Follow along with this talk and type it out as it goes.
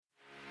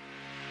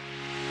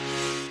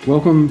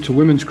Welcome to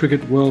Women's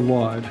Cricket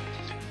Worldwide,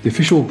 the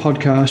official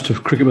podcast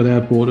of Cricket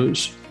Without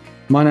Borders.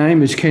 My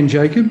name is Ken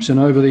Jacobs,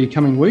 and over the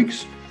coming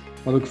weeks,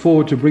 I look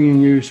forward to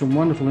bringing you some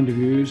wonderful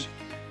interviews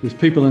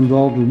with people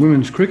involved in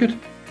women's cricket,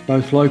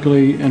 both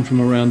locally and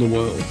from around the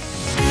world.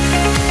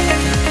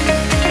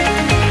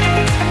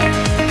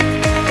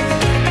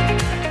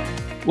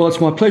 Well,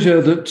 it's my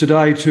pleasure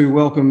today to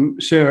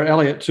welcome Sarah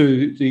Elliot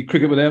to the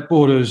Cricket Without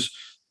Borders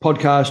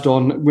podcast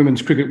on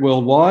women's cricket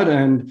worldwide.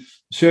 And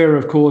Sarah,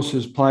 of course,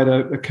 has played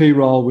a key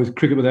role with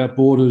Cricket Without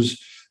Borders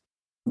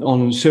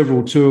on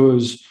several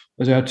tours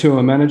as our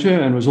tour manager,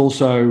 and was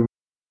also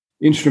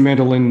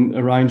instrumental in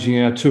arranging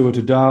our tour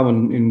to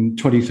Darwin in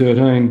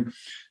 2013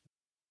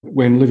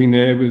 when living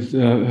there with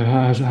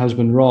her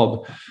husband,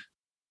 Rob.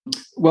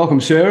 Welcome,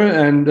 Sarah,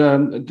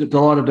 and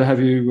delighted to have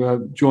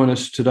you join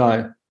us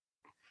today.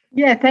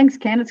 Yeah, thanks,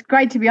 Ken. It's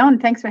great to be on.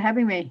 Thanks for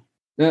having me.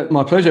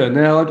 My pleasure.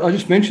 Now, I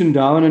just mentioned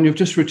Darwin, and you've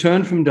just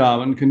returned from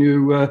Darwin. Can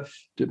you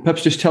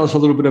perhaps just tell us a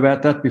little bit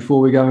about that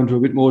before we go into a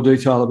bit more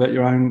detail about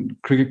your own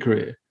cricket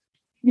career?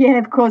 Yeah,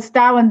 of course.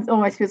 Darwin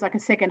almost feels like a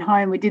second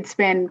home. We did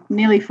spend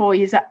nearly 4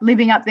 years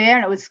living up there,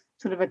 and it was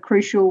sort of a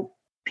crucial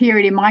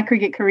period in my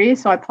cricket career.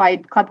 So I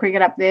played club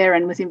cricket up there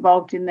and was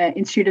involved in the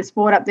Institute of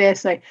Sport up there.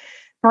 So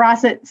for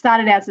us, it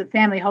started out as a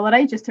family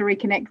holiday just to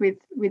reconnect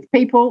with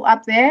people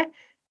up there.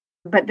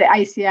 But the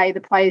ACA, the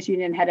Players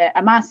Union, had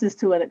a Masters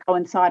tour that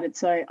coincided.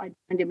 So I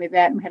joined in with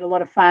that, and we had a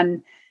lot of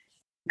fun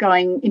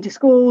going into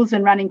schools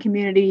and running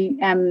community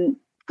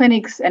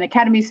clinics and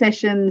academy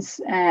sessions,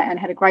 and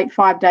had a great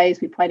 5 days.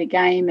 We played a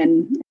game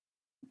and,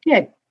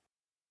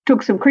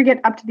 took some cricket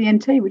up to the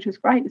NT, which was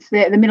great. It's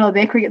the middle of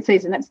their cricket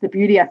season. That's the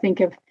beauty, I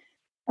think,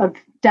 of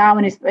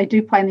Darwin, is they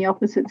do play in the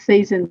opposite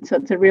season. So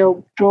it's a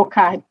real draw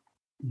card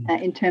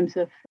in terms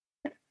of,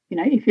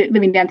 if you're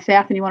living down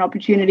south and you want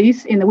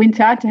opportunities in the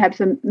winter to have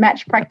some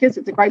match practice,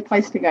 it's a great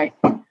place to go.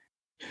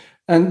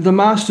 And the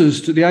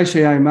Masters, the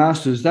ACA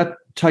Masters, that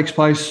takes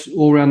place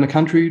all around the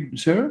country,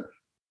 Sarah?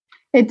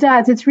 It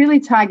does. It's really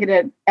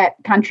targeted at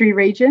country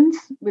regions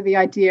with the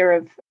idea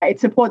of it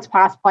supports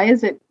past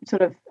players. It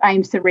sort of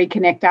aims to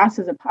reconnect us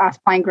as a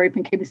past playing group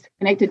and keep us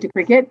connected to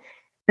cricket.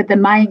 But the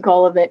main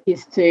goal of it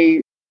is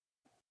to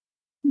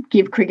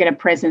give cricket a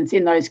presence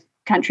in those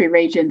country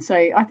regions. So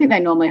I think they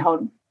normally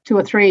hold 2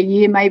 or 3 a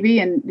year maybe,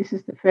 and this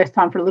is the first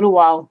time for a little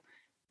while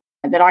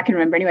that I can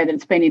remember anyway that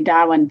it's been in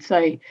Darwin.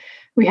 So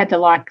we had the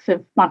likes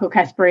of Michael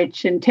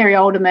Kasparich and Terry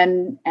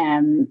Alderman,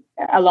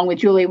 along with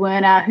Julie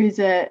Werner, who's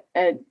a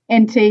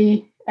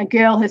NT, a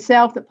girl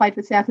herself that played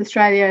for South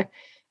Australia,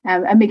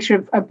 a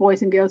mixture of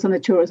boys and girls on the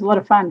tour. It was a lot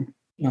of fun.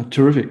 Oh,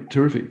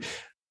 terrific.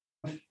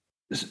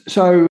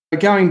 So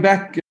go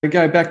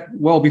back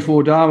well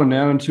before Darwin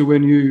now, into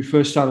when you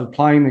first started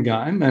playing the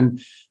game,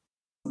 and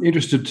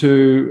interested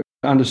to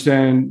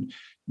understand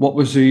what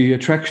was the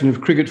attraction of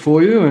cricket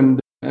for you,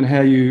 and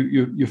how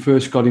you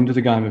first got into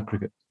the game of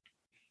cricket.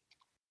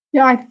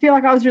 Yeah, I feel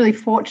like I was really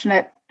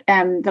fortunate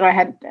that I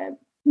had a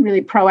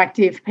really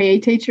proactive PE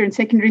teacher in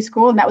secondary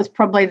school, and that was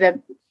probably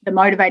the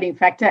motivating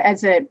factor.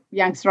 As a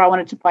youngster, I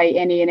wanted to play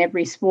any and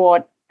every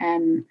sport,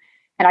 and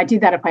I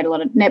did that. I played a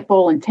lot of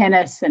netball and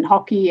tennis and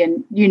hockey,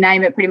 and you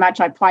name it, pretty much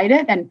I played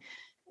it. And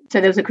so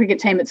there was a cricket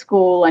team at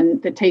school,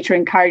 and the teacher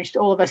encouraged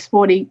all of us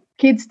sporty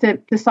kids to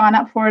sign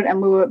up for it,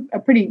 and we were a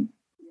pretty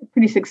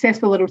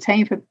successful little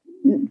team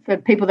for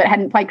people that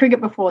hadn't played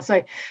cricket before.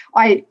 So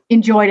I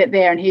enjoyed it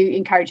there, and he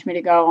encouraged me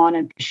to go on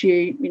and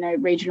pursue,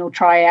 regional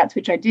tryouts,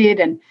 which I did,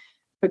 and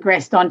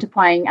progressed on to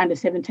playing under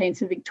 17s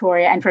for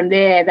Victoria. And from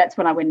there, that's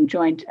when I went and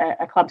joined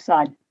a club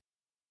side.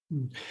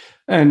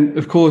 And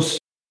of course,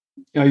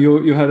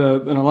 you had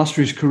an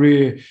illustrious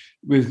career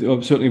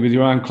certainly with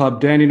your own club,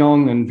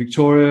 Dandenong and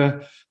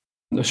Victoria,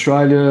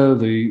 Australia,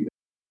 the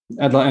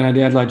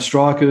Adelaide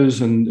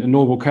Strikers, and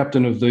inaugural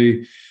captain of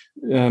the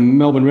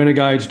Melbourne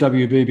Renegades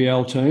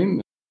WBBL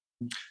team.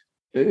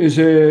 Is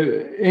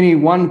there any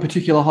one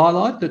particular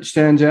highlight that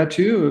stands out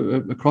to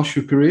you across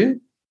your career?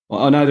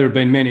 I know there have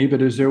been many,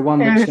 but is there one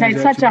that stands out to you?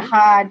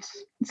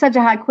 It's such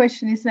a hard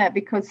question, isn't it?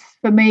 Because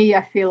for me,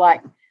 I feel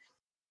like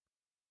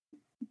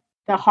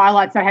the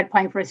highlights I had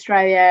playing for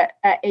Australia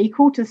are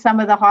equal to some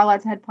of the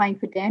highlights I had playing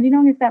for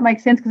Dandenong, if that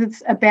makes sense, because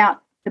it's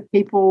about the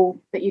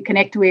people that you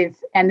connect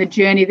with and the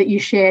journey that you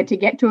share to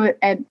get to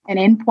an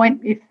end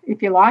point,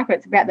 if you like. But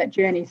it's about that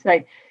journey.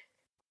 So,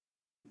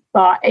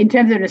 but in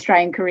terms of an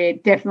Australian career,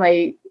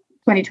 definitely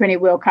 2020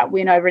 World Cup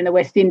win over in the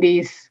West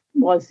Indies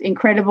was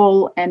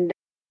incredible. And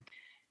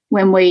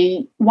when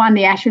we won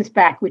the Ashes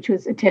back, which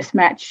was a test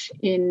match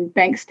in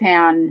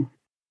Bankstown,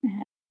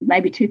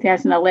 maybe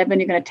 2011,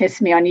 you're going to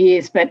test me on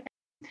years, but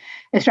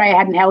Australia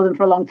hadn't held them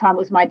for a long time. It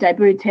was my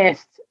debut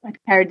test. I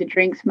carried the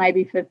drinks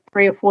maybe for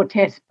 3 or 4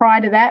 tests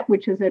prior to that,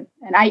 which was an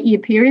 8-year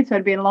period. So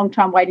it'd been a long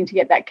time waiting to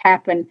get that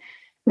cap, and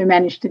we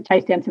managed to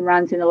chase down some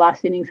runs in the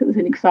last innings. It was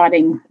an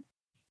exciting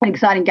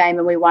game,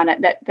 and we won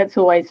it. That's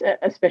always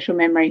a special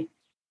memory.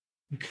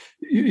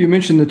 You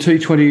mentioned the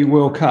T20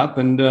 World Cup,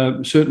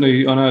 and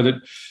certainly I know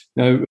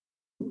that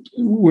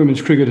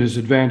women's cricket has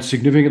advanced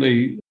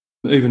significantly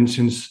even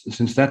since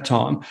that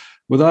time.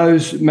 Were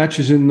those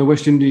matches in the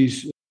West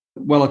Indies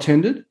well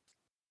attended?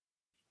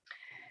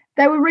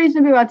 They were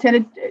reasonably well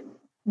attended.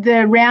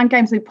 The round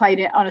games we played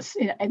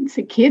in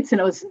St Kitts,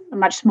 and it was a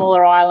much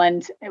smaller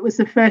island. It was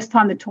the first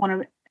time the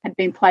tournament had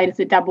been played as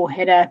a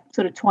double-header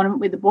sort of tournament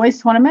with the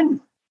boys'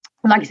 tournament.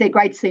 And like I said,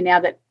 great to see now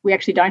that we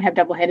actually don't have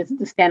double headers.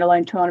 It's a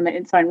standalone tournament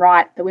in its own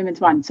right, the women's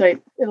one. So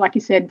like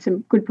you said, some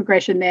good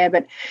progression there.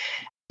 But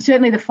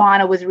certainly the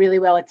final was really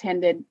well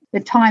attended. The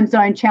time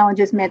zone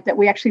challenges meant that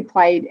we actually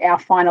played our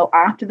final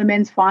after the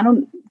men's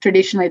final.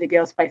 Traditionally, the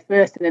girls play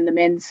first and then the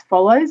men's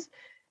follows.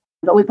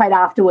 But we played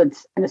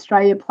afterwards, and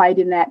Australia played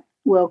in that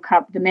World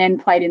Cup. The men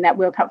played in that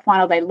World Cup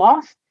final. They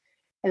lost.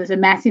 There was a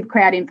massive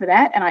crowd in for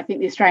that, and I think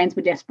the Australians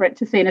were desperate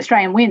to see an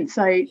Australian win.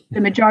 So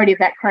the majority of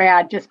that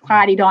crowd just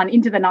partied on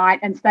into the night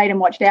and stayed and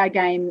watched our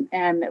game.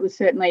 It was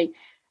certainly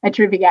a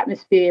terrific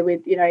atmosphere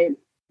with,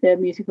 the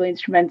musical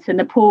instruments, and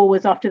the pool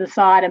was off to the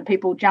side and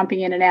people jumping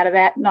in and out of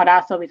that. Not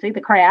us, obviously,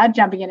 the crowd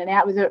jumping in and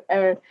out. It was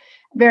a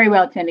very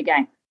well-attended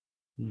game.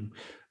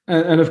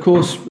 And of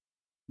course,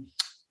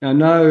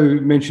 no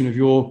mention of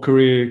your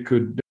career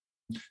could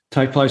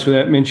take place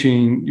without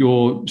mentioning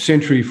your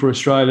century for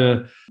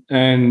Australia,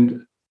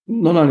 and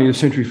not only the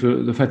century for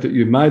the fact that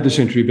you made the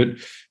century, but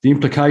the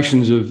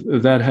implications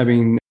of that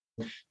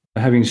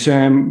having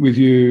Sam with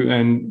you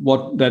and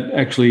what that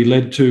actually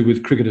led to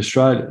with Cricket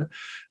Australia.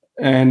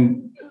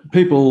 And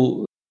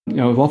people,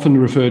 have often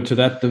referred to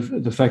that,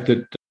 the fact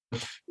that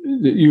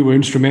you were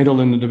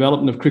instrumental in the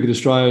development of Cricket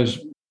Australia's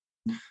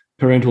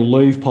parental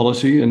leave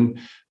policy.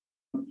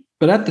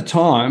 But at the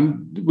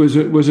time, was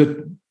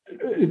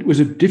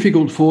it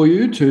difficult for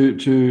you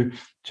to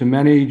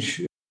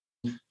manage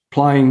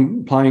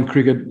playing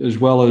cricket as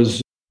well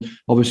as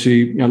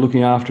obviously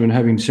looking after and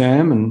having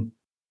Sam? And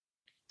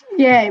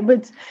yeah,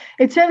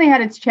 it certainly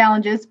had its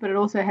challenges, but it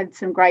also had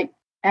some great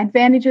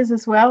advantages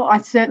as well. I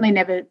certainly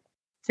never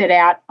set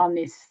out on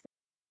this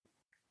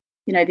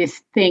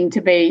this thing to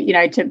be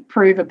to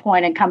prove a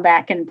point and come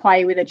back and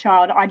play with a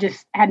child. I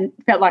just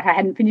felt like I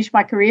hadn't finished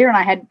my career, and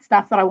I had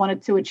stuff that I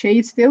wanted to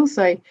achieve still.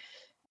 So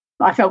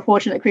I felt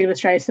fortunate that Cricket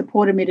Australia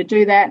supported me to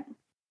do that.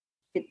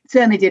 It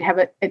certainly did have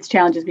its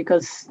challenges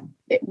because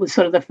it was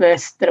sort of the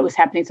first that it was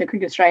happening. So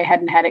Cricket Australia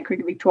hadn't had it,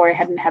 Cricket Victoria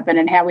hadn't happened,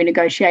 and how we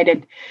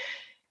negotiated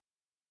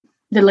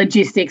the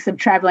logistics of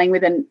travelling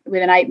with an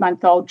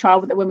 8-month-old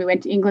child. When we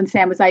went to England,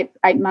 Sam was eight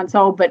months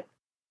old, but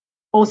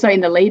also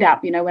in the lead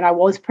up, when I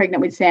was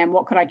pregnant with Sam,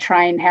 what could I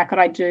train? How could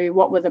I do?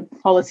 What were the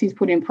policies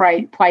put in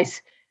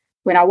place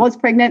when I was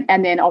pregnant?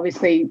 And then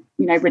obviously,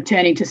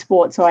 returning to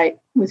sport. So I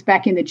was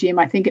back in the gym,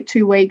 I think at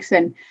 2 weeks,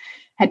 and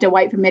had to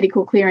wait for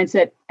medical clearance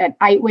at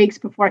 8 weeks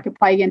before I could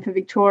play again for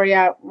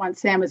Victoria once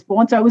Sam was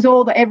born. So it was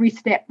every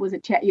step was a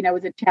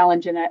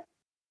challenge and a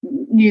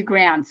new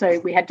ground. So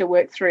we had to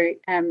work through.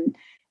 And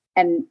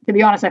to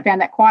be honest, I found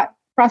that quite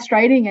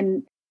frustrating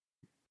and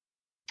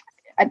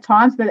at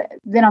times. But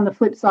then on the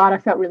flip side, I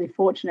felt really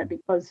fortunate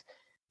because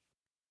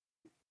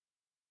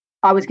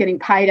I was getting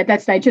paid at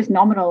that stage just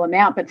nominal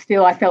amount, but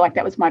still I felt like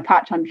that was my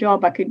part-time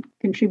job. I could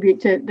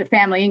contribute to the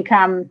family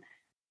income.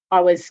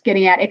 I was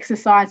getting out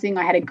exercising.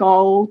 I had a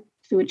goal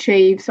to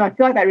achieve. So I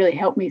feel like that really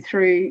helped me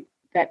through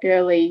that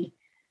early,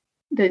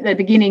 the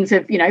beginnings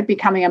of,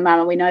 becoming a mum.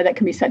 And we know that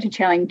can be such a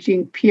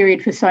challenging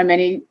period for so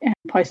many,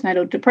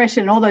 postnatal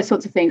depression and all those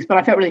sorts of things. But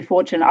I felt really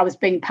fortunate. I was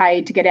being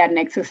paid to get out and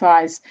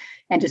exercise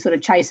and to sort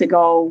of chase a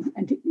goal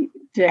and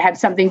to have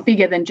something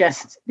bigger than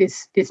just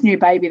this new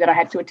baby that I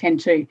had to attend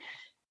to.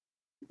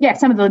 Yeah,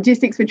 some of the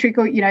logistics were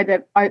tricky,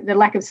 the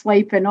lack of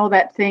sleep and all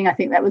that thing. I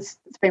think it's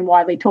been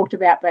widely talked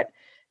about, but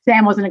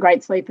Sam wasn't a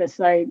great sleeper.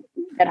 So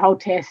that whole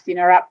test,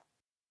 up,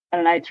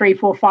 3,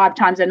 4, 5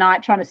 times a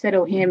night, trying to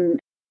settle him,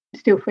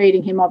 still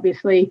feeding him,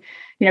 obviously,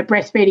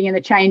 breastfeeding in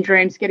the change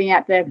rooms, getting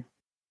out the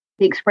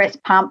express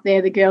pump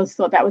there. The girls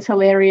thought that was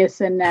hilarious.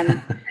 And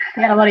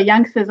we had a lot of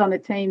youngsters on the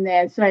team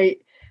there. So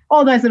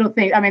all those little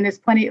things. I mean,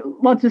 there's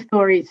lots of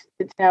stories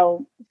to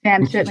tell.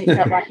 Sam certainly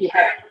felt like he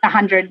had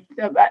 100,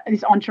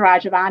 this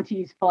entourage of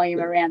aunties following him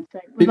around. So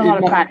it was a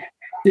lot of fun.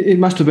 It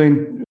must have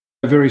been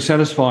very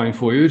satisfying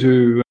for you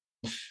to,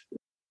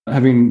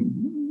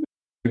 having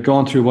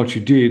gone through what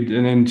you did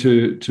and then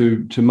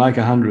to make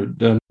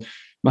 100,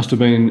 must have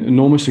been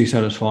enormously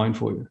satisfying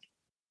for you.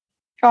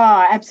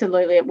 Oh,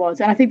 absolutely it was.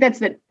 And I think that's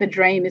the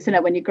dream, isn't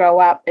it? When you grow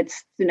up,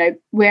 it's,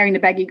 wearing the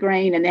baggy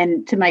green and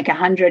then to make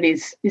 100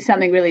 is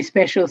something really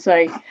special.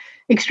 So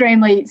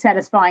extremely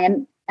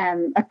satisfying.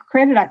 And a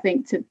credit, I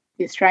think, to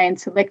the Australian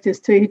selectors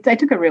too. They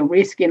took a real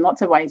risk in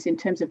lots of ways in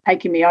terms of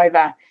taking me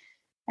over.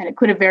 And it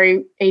could have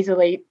very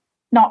easily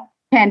not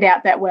panned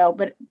out that well,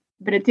 but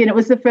it did. It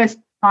was the first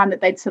time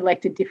that they'd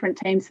selected different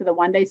teams for the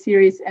one-day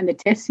series and the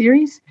test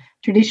series.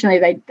 Traditionally,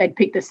 they'd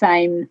pick the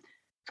same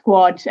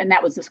squad, and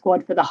that was the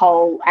squad for the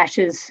whole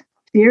Ashes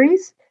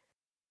series.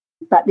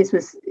 But this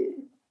was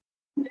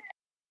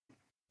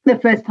the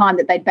first time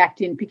that they'd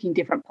backed in picking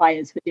different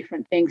players for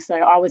different things. So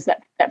I was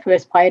that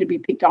first player to be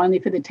picked only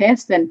for the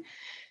test. And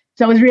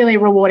so it was really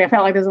rewarding. I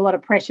felt like there was a lot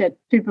of pressure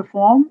to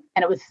perform,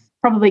 and it was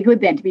probably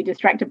good then to be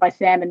distracted by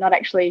Sam and not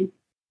actually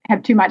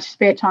have too much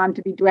spare time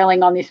to be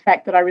dwelling on this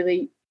fact that I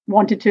really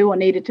wanted to or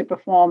needed to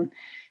perform.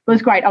 It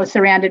was great. I was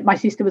surrounded. My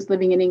sister was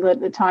living in England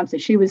at the time, so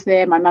she was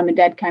there. My mum and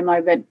dad came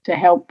over to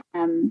help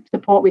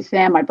support with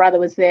Sam. My brother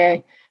was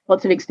there.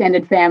 Lots of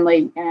extended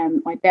family.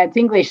 My dad's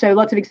English, so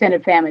lots of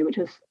extended family, which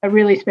was a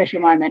really special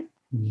moment.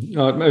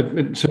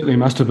 It certainly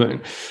must have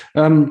been.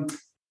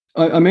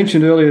 I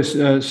mentioned earlier,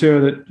 Sarah,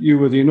 that you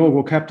were the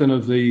inaugural captain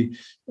of the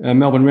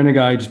Melbourne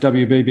Renegades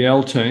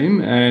WBBL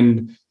team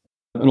and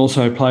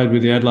also played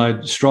with the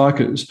Adelaide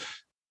Strikers.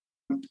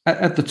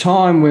 At the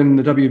time when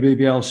the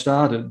WBBL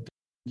started,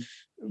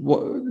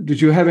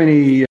 did you have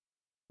any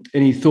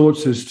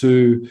thoughts as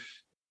to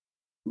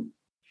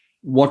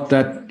what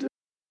that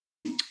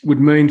would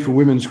mean for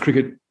women's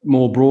cricket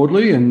more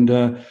broadly, and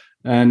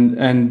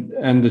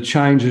the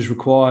changes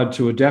required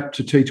to adapt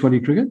to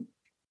T20 cricket?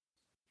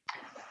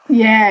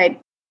 Yeah,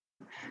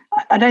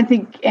 I don't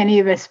think any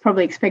of us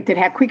probably expected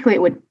how quickly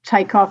it would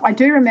take off. I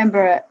do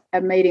remember a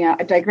meeting, I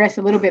digress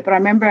a little bit, but I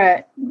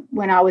remember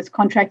when I was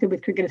contracted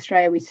with Cricket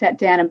Australia, we sat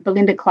down and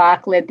Belinda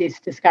Clark led this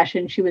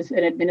discussion. She was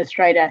an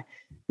administrator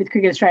with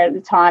Cricket Australia at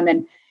the time,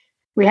 and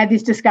we had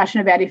this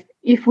discussion about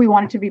if we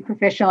wanted to be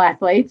professional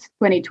athletes,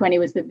 2020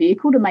 was the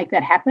vehicle to make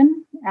that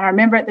happen. And I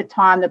remember at the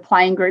time the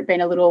playing group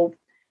being a little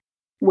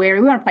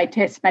wary. We want to play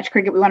test match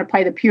cricket. We want to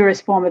play the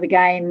purest form of the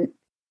game.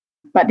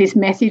 But this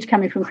message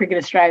coming from Cricket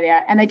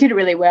Australia, and they did it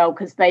really well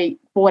because they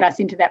brought us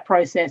into that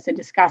process and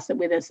discussed it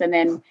with us. And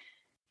then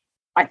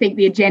I think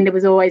the agenda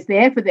was always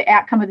there for the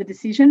outcome of the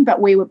decision,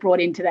 but we were brought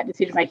into that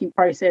decision-making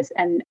process.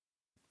 And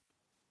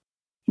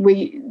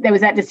there was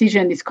that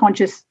decision, this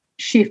conscious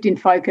shift in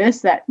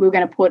focus that we were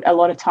going to put a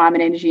lot of time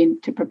and energy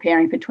into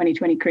preparing for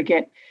 2020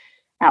 cricket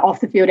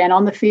off the field and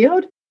on the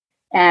field.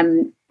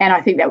 And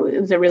I think that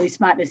was a really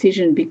smart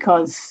decision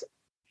because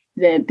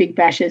the Big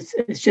Bash has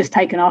just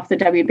taken off, the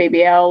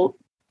WBBL,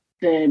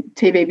 the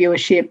TV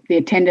viewership, the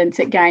attendance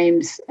at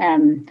games,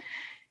 and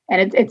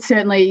it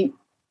certainly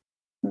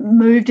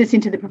moved us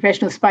into the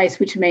professional space,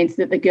 which means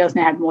that the girls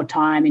now have more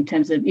time in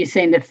terms of, you've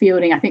seen the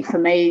fielding. I think for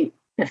me,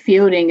 the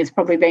fielding has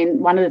probably been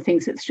one of the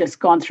things that's just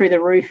gone through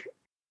the roof.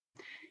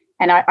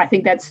 And I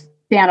think that's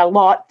down a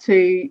lot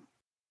to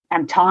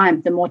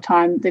time, the more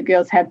time the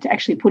girls have to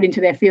actually put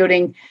into their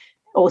fielding.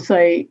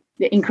 Also,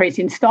 the increase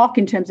in stock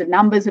in terms of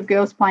numbers of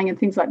girls playing and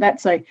things like that.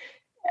 So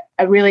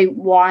a really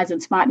wise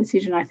and smart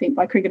decision, I think,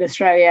 by Cricket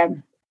Australia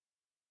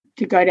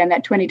to go down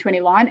that 2020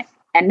 line.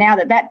 And now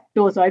that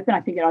door's open,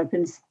 I think it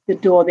opens the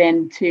door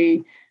then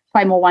to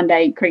play more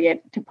one-day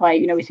cricket, to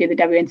play, we see the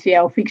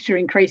WNCL fixture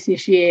increase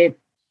this year.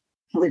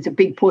 There's a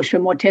big push for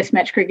more test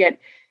match cricket.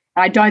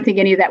 I don't think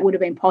any of that would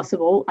have been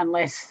possible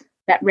unless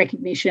that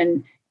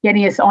recognition,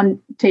 getting us on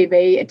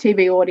TV, a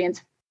TV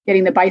audience,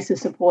 getting the base of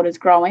supporters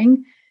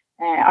growing.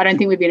 I don't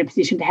think we'd be in a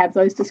position to have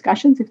those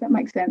discussions, if that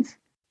makes sense.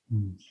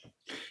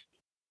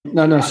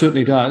 No, it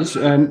certainly does.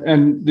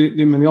 And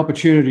the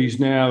opportunities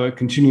now are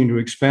continuing to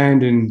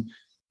expand in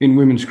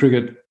women's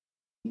cricket,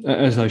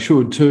 as they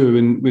should too,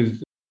 and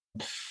with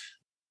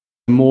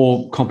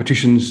more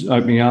competitions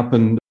opening up.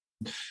 And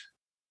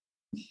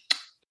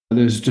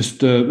there's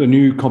just a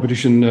new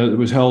competition that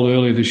was held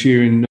earlier this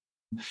year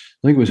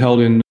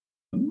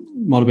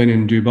might have been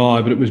in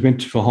Dubai, but it was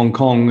meant for Hong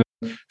Kong,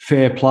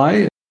 Fair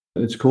Play,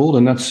 it's called,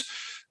 and that's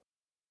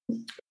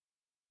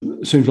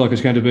seems like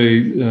it's going to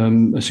be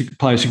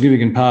play a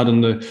significant part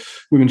in the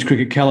women's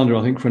cricket calendar,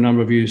 I think, for a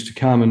number of years to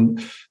come. And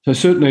so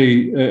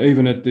certainly,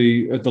 even at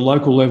the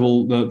local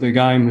level, the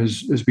game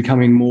is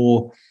becoming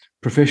more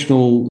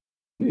professional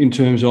in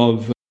terms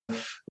of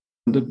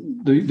the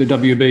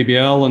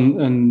WBBL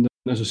and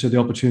as I said, the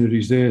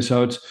opportunities there.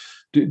 So it's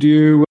do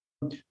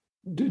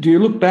you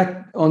look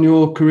back on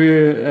your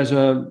career as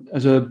a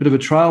bit of a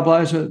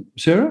trailblazer,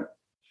 Sarah,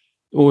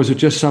 or is it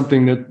just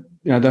something that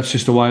that's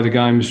just the way the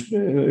game's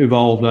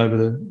evolved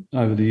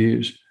over the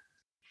years?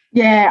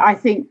 Yeah, I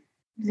think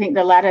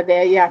the latter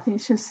there. Yeah, I think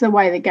it's just the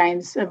way the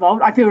game's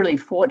evolved. I feel really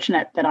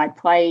fortunate that I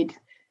played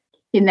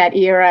in that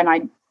era,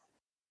 and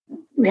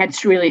we had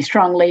really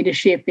strong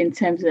leadership in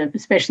terms of,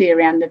 especially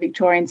around the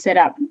Victorian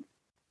setup,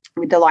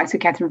 with the likes of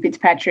Catherine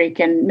Fitzpatrick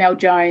and Mel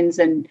Jones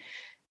and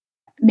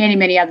many,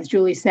 many others,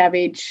 Julie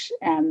Savage,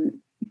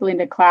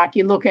 Belinda Clark.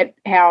 You look at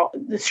how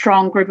the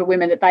strong group of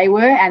women that they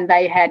were, and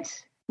they had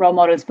role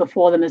models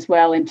before them as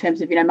well in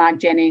terms of, Mark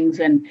Jennings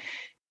and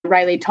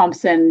Rayleigh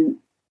Thompson,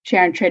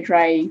 Sharon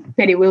Treadray,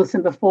 Betty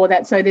Wilson before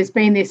that. So there's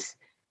been this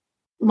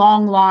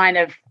long line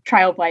of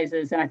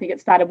trailblazers, and I think it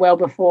started well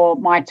before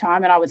my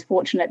time, and I was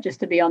fortunate just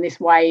to be on this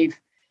wave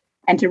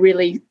and to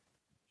really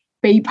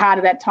be part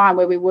of that time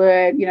where we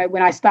were,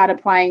 when I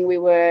started playing,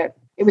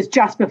 it was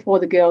just before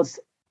the girls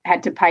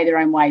had to pay their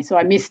own way. So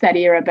I missed that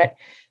era, but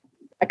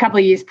a couple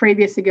of years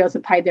previous, the girls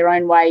had paid their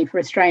own way for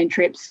Australian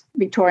trips,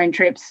 Victorian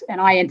trips, and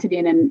I entered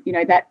in and,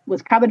 that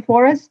was covered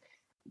for us.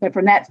 So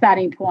from that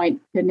starting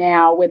point to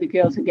now, where the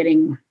girls are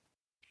getting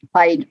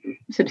paid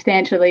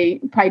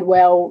substantially, paid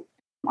well,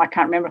 I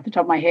can't remember off the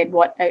top of my head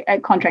what a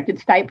contracted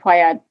state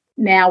player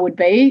now would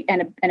be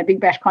and a Big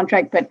Bash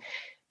contract, but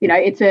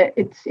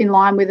it's in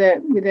line with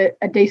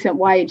a decent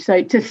wage.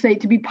 So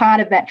to be part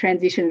of that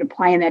transition, to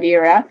play in that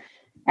era,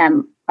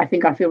 I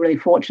think I feel really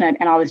fortunate.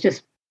 And I was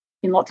just,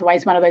 in lots of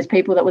ways, one of those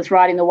people that was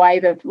riding the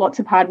wave of lots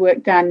of hard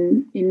work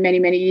done in many,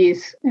 many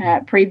years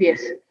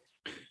previous.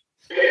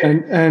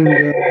 And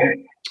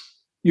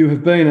you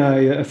have been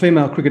a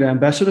female cricket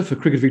ambassador for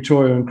Cricket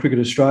Victoria and Cricket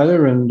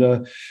Australia,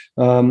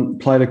 and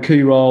played a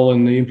key role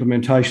in the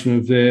implementation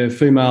of their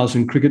females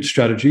in cricket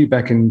strategy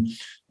back in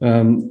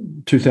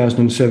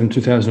 2007,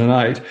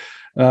 2008.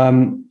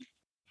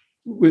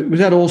 Was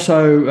that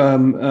also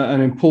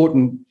an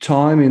important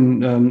time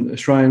in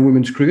Australian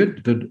women's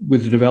cricket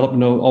with the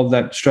development of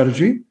that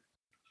strategy?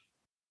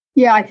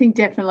 Yeah, I think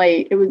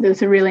definitely there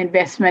was a real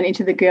investment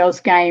into the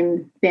girls'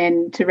 game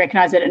then to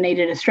recognise that it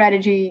needed a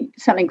strategy,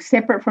 something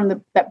separate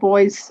from that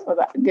boys, or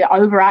the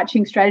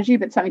overarching strategy,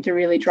 but something to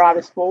really drive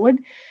us forward.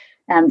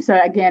 So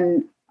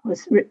again, I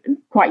was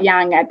quite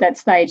young at that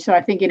stage. So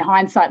I think in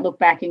hindsight, look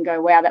back and go,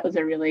 wow, that was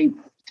a really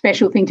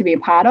special thing to be a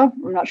part of.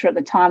 I'm not sure at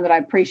the time that I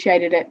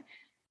appreciated it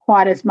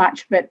quite as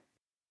much, but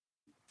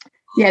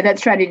yeah, that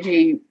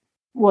strategy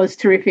was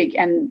terrific.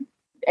 And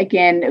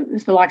again, it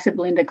was the likes of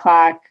Belinda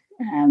Clark,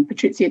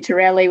 Patricia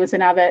Torelli was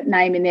another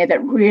name in there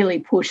that really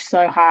pushed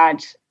so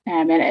hard.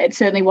 And it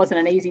certainly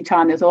wasn't an easy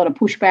time. There was a lot of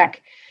pushback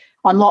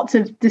on lots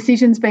of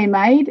decisions being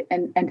made.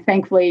 And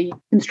thankfully,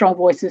 some strong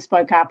voices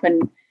spoke up,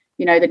 and,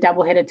 the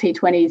double-headed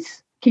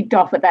T20s kicked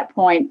off at that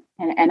point,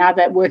 and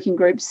other working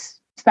groups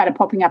started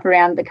popping up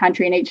around the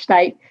country in each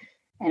state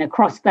and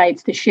across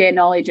states to share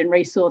knowledge and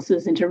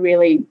resources and to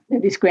really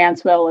this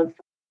groundswell of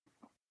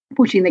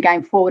pushing the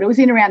game forward. It was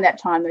in around that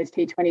time those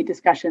T20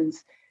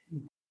 discussions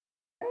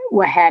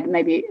were had,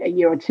 maybe a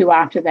year or two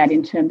after that,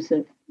 in terms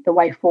of the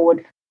way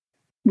forward,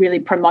 really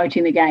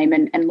promoting the game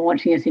and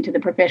launching us into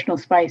the professional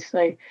space.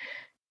 So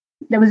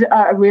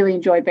I really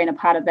enjoyed being a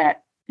part of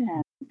that.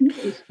 And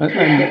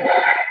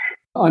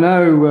I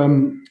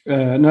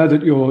know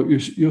that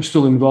you're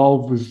still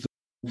involved with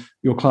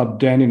your club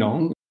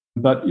Dandenong,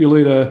 but you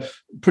lead a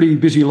pretty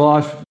busy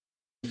life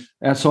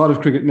outside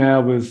of cricket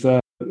now, with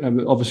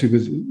obviously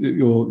with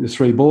your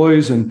three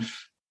boys, and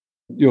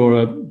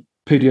you're a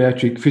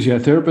paediatric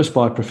physiotherapist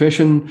by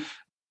profession.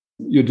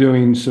 You're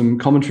doing some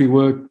commentary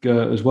work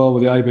as well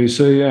with the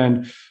ABC,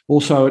 and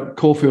also at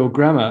Caulfield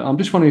Grammar. I'm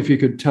just wondering if you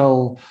could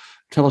tell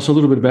us a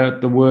little bit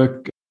about the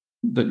work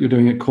that you're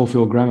doing at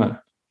Caulfield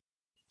Grammar.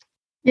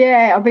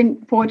 Yeah, I've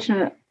been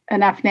fortunate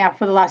enough now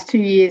for the last 2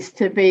 years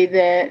to be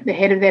the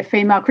head of their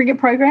female cricket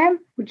program,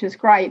 which is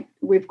great.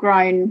 We've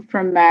grown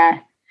from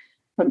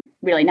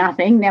really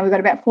nothing. Now we've got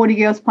about 40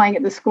 girls playing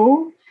at the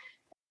school,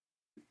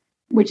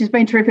 which has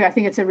been terrific. I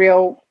think it's a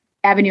real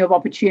avenue of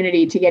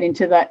opportunity to get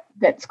into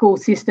that school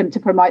system to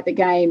promote the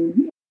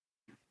game.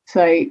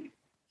 So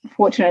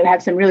fortunate to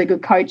have some really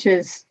good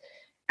coaches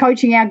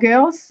coaching our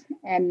girls,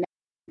 and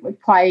we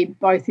play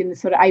both in the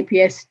sort of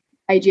APS,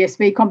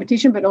 AGSV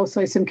competition, but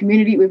also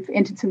we've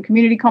entered some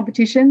community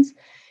competitions.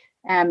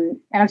 And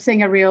I'm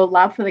seeing a real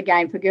love for the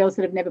game for girls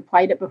that have never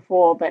played it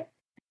before, but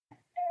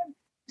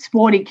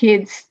sporty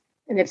kids,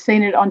 and they've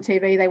seen it on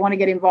TV, they want to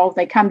get involved,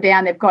 they come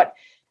down, they've got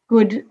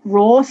good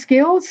raw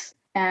skills,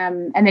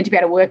 and then to be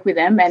able to work with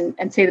them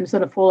and see them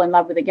sort of fall in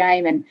love with the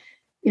game. And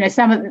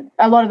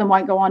a lot of them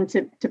won't go on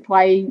to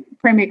play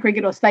Premier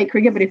cricket or state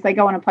cricket, but if they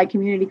go on and play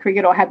community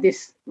cricket or have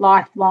this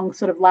lifelong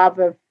sort of love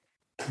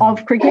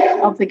of cricket,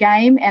 of the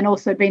game, and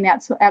also being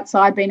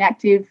outside, being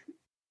active.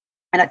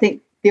 And I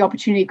think the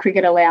opportunity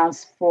cricket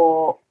allows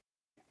for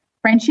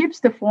friendships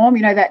to form,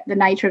 that the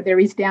nature of there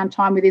is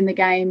downtime within the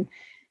game.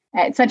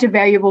 It's such a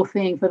valuable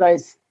thing for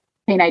those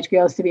teenage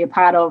girls to be a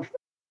part of.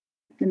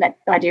 And that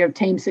idea of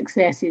team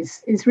success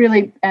is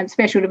really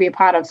special to be a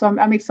part of. So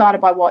I'm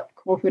excited by what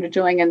Caulfield are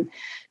doing and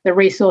the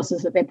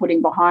resources that they're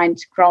putting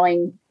behind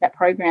growing that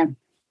program.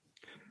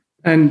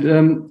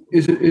 And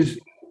is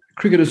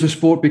cricket as a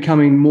sport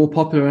becoming more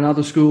popular in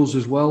other schools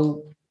as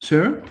well,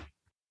 Sarah?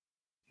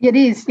 It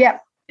is, yeah,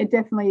 it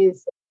definitely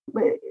is.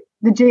 The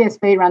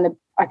GSB run,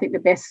 I think, the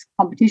best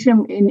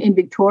competition in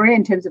Victoria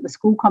in terms of a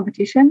school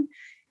competition.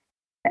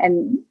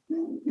 And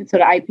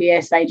sort of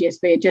APS,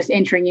 AGSB are just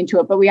entering into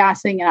it, but we are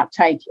seeing an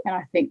uptake, and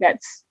I think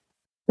that's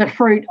the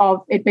fruit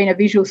of it being a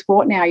visual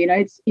sport now.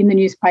 It's in the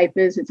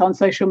newspapers, it's on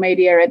social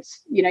media,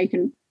 it's, you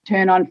can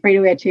turn on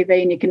free-to-air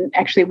TV and you can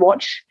actually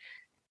watch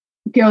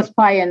girls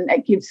play, and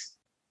it gives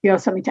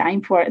girls something to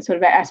aim for. It's sort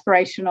of an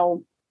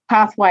aspirational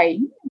pathway.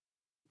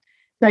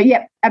 So,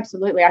 yeah,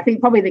 absolutely. I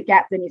think probably the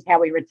gap then is how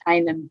we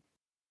retain them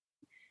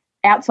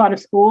outside of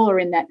school, or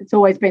in that it's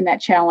always been that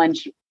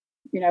challenge.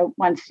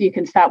 Once you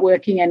can start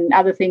working and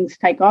other things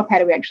take off, how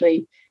do we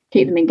actually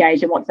keep them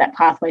engaged, and what's that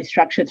pathway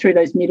structure through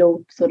that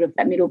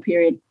middle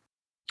period?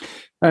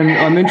 And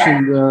I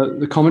mentioned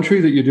the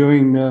commentary that you're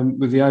doing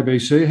with the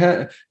ABC.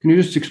 Can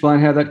you just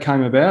explain how that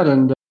came about,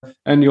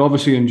 and you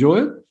obviously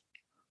enjoy it?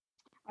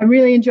 I'm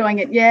really enjoying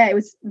it. Yeah, it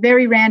was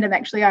very random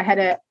actually.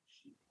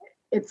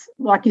 It's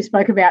like you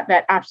spoke about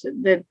that after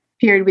the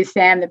period with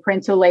Sam, the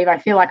parental leave. I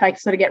feel like I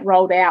sort of get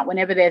rolled out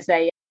whenever there's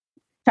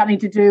something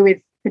to do with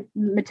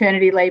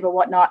maternity leave or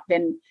whatnot.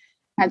 Then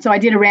And so I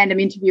did a random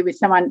interview with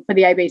someone for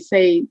the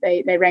ABC.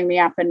 They rang me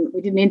up and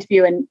we did an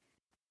interview, and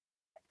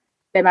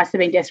they must have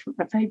been desperate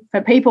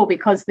for people,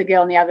 because the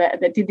girl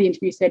that did the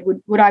interview said,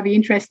 would I be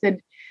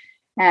interested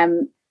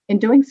in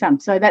doing some?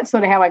 So that's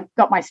sort of how I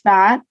got my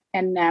start,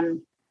 and I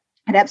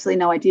had absolutely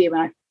no idea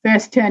when I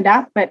first turned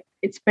up, but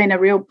it's been a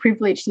real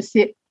privilege to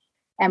sit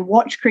and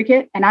watch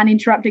cricket, an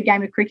uninterrupted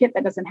game of cricket.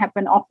 That doesn't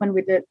happen often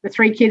with the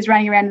three kids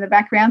running around in the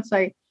background.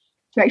 So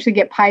to actually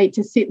get paid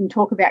to sit and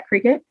talk about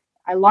cricket.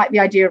 I like the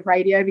idea of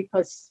radio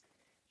because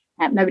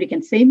nobody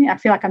can see me. I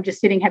feel like I'm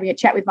just sitting having a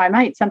chat with my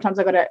mates. Sometimes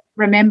I've got to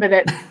remember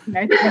that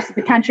the rest of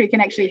the country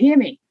can actually hear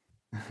me.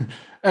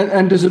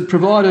 And does it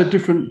provide a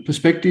different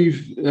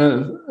perspective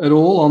at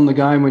all on the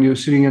game when you're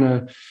sitting in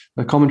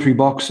a commentary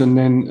box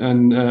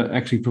and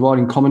actually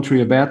providing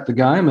commentary about the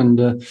game,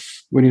 and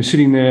when you're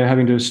sitting there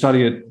having to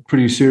study it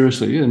pretty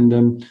seriously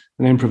and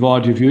then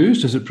provide your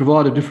views? Does it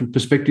provide a different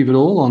perspective at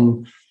all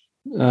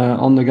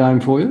on the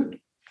game for you?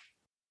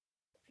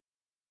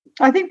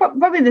 I think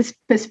probably this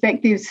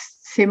perspective's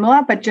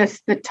similar, but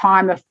just the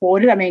time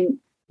afforded. I mean,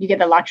 you get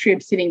the luxury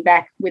of sitting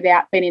back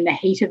without being in the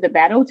heat of the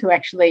battle to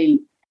actually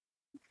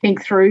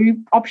think through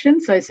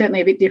options. So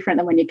certainly a bit different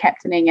than when you're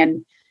captaining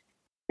and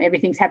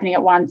everything's happening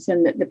at once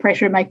and the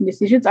pressure of making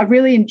decisions. I've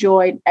really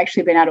enjoyed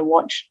actually being able to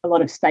watch a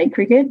lot of state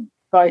cricket,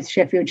 both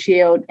Sheffield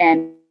Shield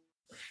and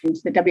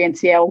the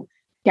WNCL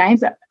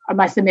games. I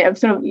must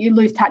admit, you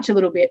lose touch a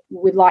little bit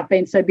with life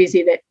being so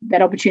busy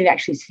that opportunity to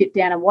actually sit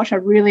down and watch. I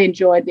really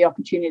enjoyed the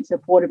opportunity. It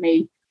supported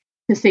me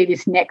to see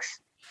this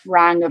next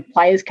rung of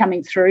players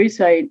coming through.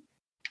 So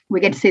we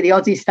get to see the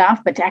Aussie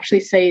stuff, but to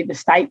actually see the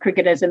state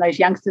cricketers and those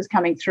youngsters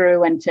coming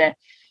through, and to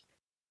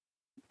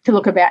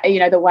look about,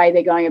 the way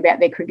they're going about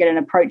their cricket and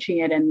approaching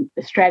it and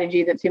the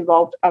strategy that's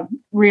involved. I've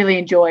really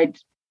enjoyed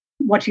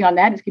watching on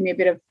that. It's given me a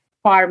bit of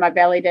fire in my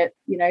belly to,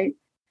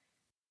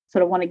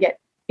 sort of want to get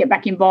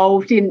back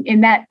involved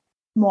in that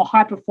more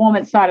high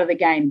performance side of the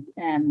game.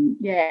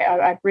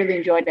 I've really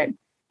enjoyed it.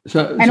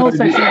 To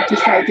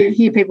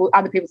hear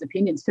other people's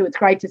opinions too. It's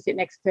great to sit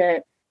next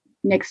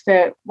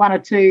to one or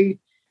two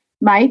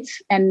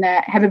mates and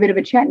have a bit of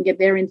a chat and get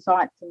their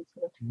insights and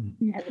sort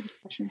of have a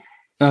discussion.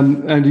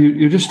 And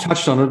you just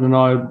touched on it, and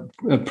I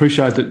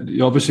appreciate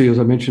that. Obviously, as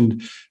I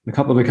mentioned a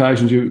couple of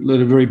occasions, you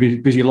led a very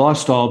busy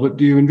lifestyle. But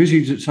do you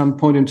envisage at some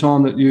point in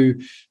time that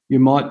you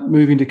might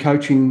move into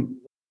coaching,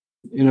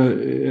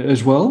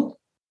 as well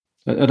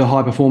at a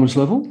high performance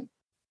level?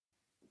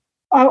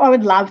 I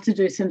would love to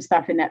do some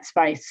stuff in that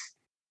space.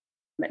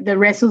 The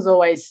wrestle's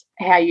always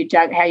how you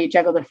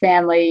juggle the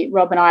family.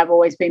 Rob and I have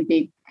always been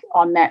big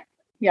on that,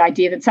 the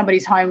idea that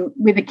somebody's home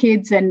with the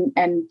kids and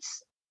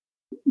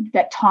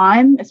that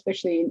time,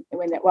 especially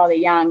while they're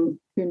young,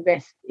 to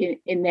invest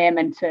in them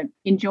and to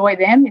enjoy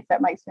them, if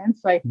that makes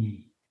sense. So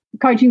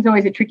coaching's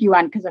always a tricky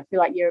one, because I feel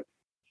like you're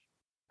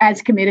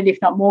as committed, if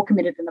not more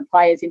committed, than the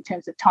players in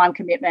terms of time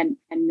commitment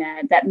and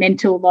that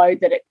mental load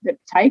that it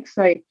takes.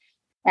 So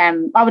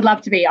I would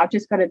love to be. I've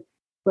just got to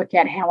work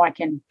out how I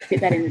can fit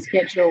that in the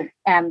schedule.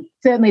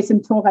 Certainly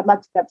some talk. I'd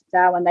love to go up to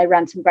Darwin. They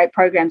run some great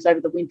programs over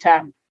the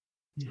winter.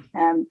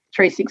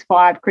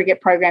 365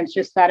 cricket programs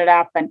just started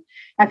up, and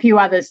a few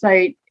others. So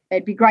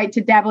it'd be great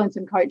to dabble in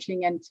some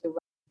coaching and to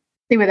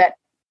see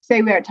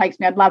where it takes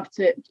me. I'd love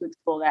to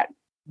explore that.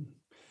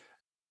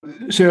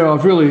 Sarah,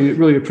 I've really,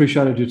 really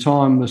appreciated your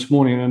time this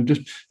morning. And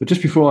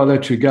just before I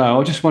let you go, I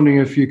was just wondering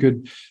if you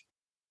could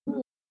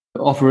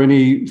offer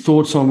any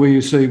thoughts on where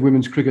you see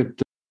women's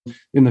cricket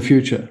in the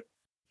future.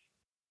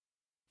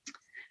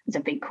 It's a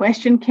big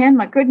question, Ken.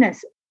 My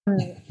goodness.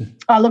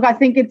 Look, I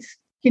think it's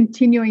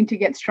continuing to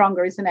get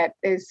stronger, isn't it?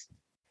 There's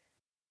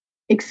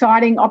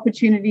exciting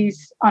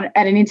opportunities at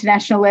an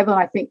international level.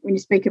 And I think when you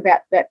speak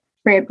about that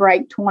fair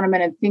break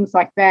tournament and things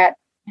like that,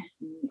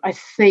 I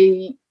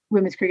see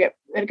women's cricket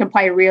that can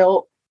play a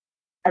real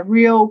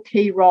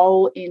key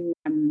role in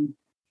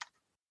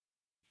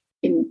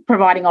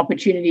providing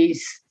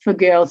opportunities for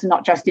girls,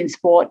 not just in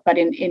sport, but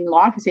in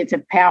life. It's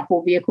a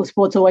powerful vehicle.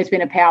 Sport's always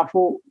been a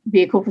powerful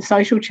vehicle for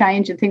social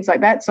change and things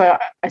like that. So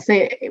I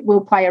see it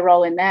will play a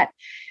role in that.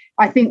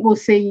 I think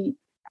hopefully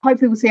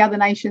we'll see other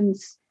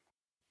nations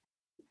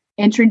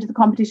enter into the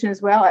competition as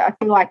well. I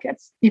feel like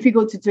it's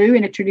difficult to do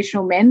in a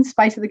traditional men's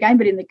space of the game,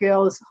 but in the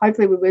girls,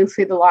 hopefully we will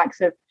see the likes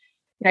of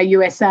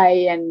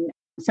USA and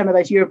some of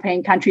those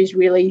European countries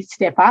really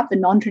step up, the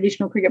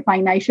non-traditional cricket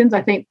playing nations.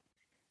 I think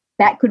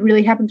that could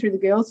really happen through the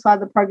girls' side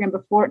of the program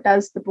before it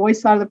does the boys'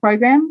 side of the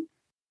program.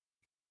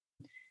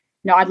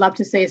 I'd love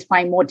to see us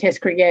playing more Test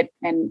cricket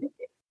and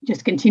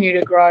just continue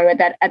to grow at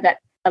that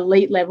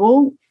elite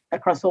level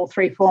across all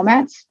three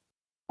formats.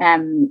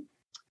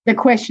 The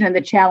question and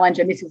the challenge,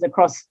 and this is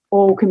across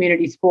all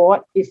community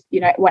sport, is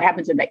what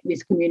happens at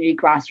this community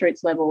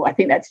grassroots level. I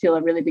think that's still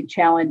a really big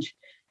challenge.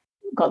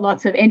 We've got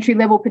lots of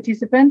entry-level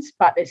participants,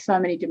 but there's so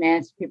many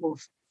demands for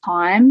people's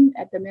time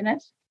at the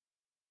minute.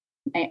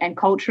 And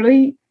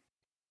culturally,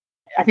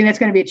 I think that's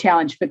going to be a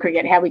challenge for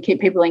cricket, how we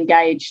keep people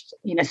engaged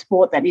in a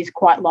sport that is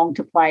quite long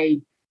to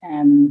play,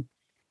 when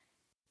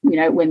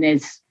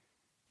there's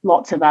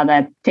lots of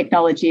other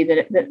technology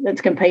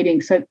that's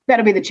competing. So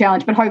that'll be the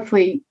challenge. But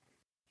hopefully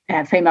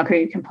female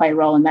cricket can play a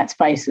role in that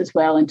space as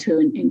well, in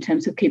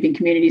terms of keeping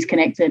communities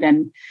connected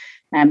and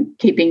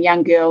keeping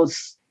young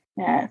girls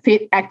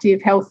fit,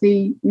 active,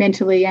 healthy,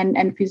 mentally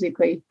and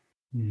physically.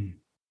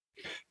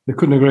 I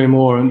couldn't agree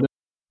more. And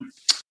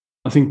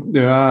I think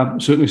there are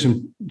certainly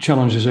some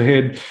challenges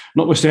ahead,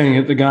 notwithstanding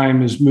that the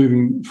game is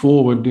moving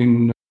forward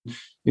in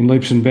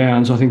leaps and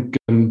bounds. I think,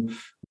 and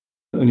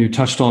you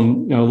touched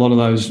on a lot of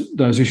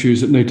those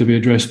issues that need to be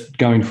addressed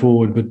going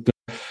forward. But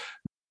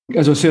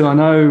as I said, I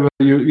know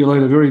you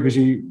lead a very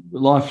busy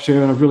life,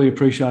 Sarah, and I've really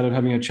appreciated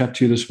having a chat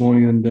to you this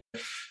morning and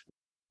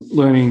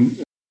learning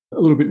a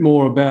little bit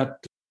more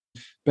about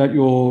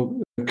your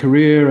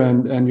career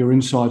and your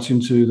insights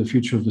into the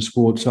future of the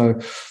sport. So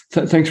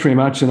thanks very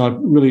much, and I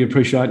really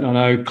appreciate, and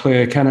I know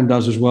Claire Cannon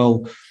does as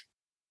well,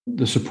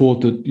 the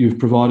support that you've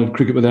provided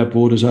Cricket Without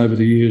Borders over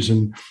the years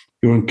and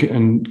your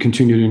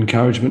continued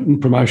encouragement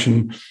and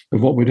promotion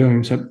of what we're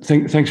doing. So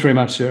thanks very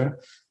much, Sarah.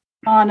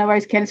 Oh, no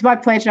worries, Ken. It's my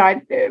pleasure.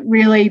 I'm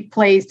really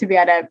pleased to be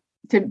able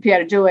to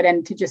do it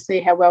and to just see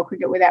how well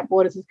Cricket Without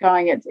Borders is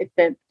going. It's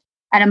an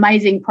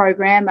amazing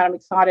program, and I'm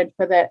excited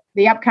for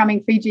the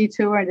upcoming Fiji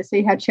tour and to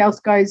see how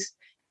Chelsea goes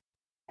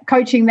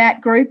coaching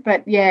that group.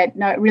 But yeah,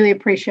 no, really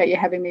appreciate you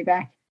having me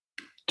back.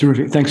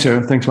 Terrific. Thanks,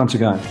 Sarah. Thanks once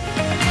again.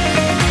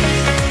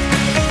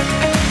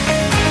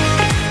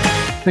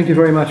 Thank you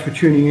very much for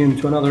tuning in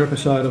to another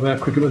episode of our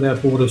Cricket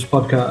Without Borders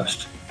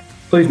podcast.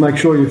 Please make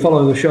sure you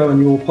follow the show in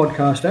your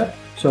podcast app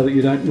so that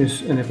you don't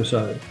miss an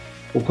episode.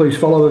 Or please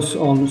follow us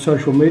on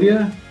social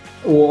media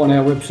or on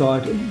our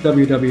website,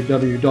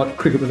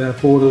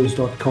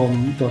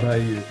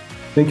 www.cricketwithoutborders.com.au.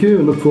 Thank you,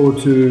 and look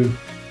forward to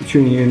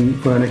tuning in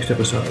for our next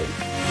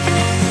episode.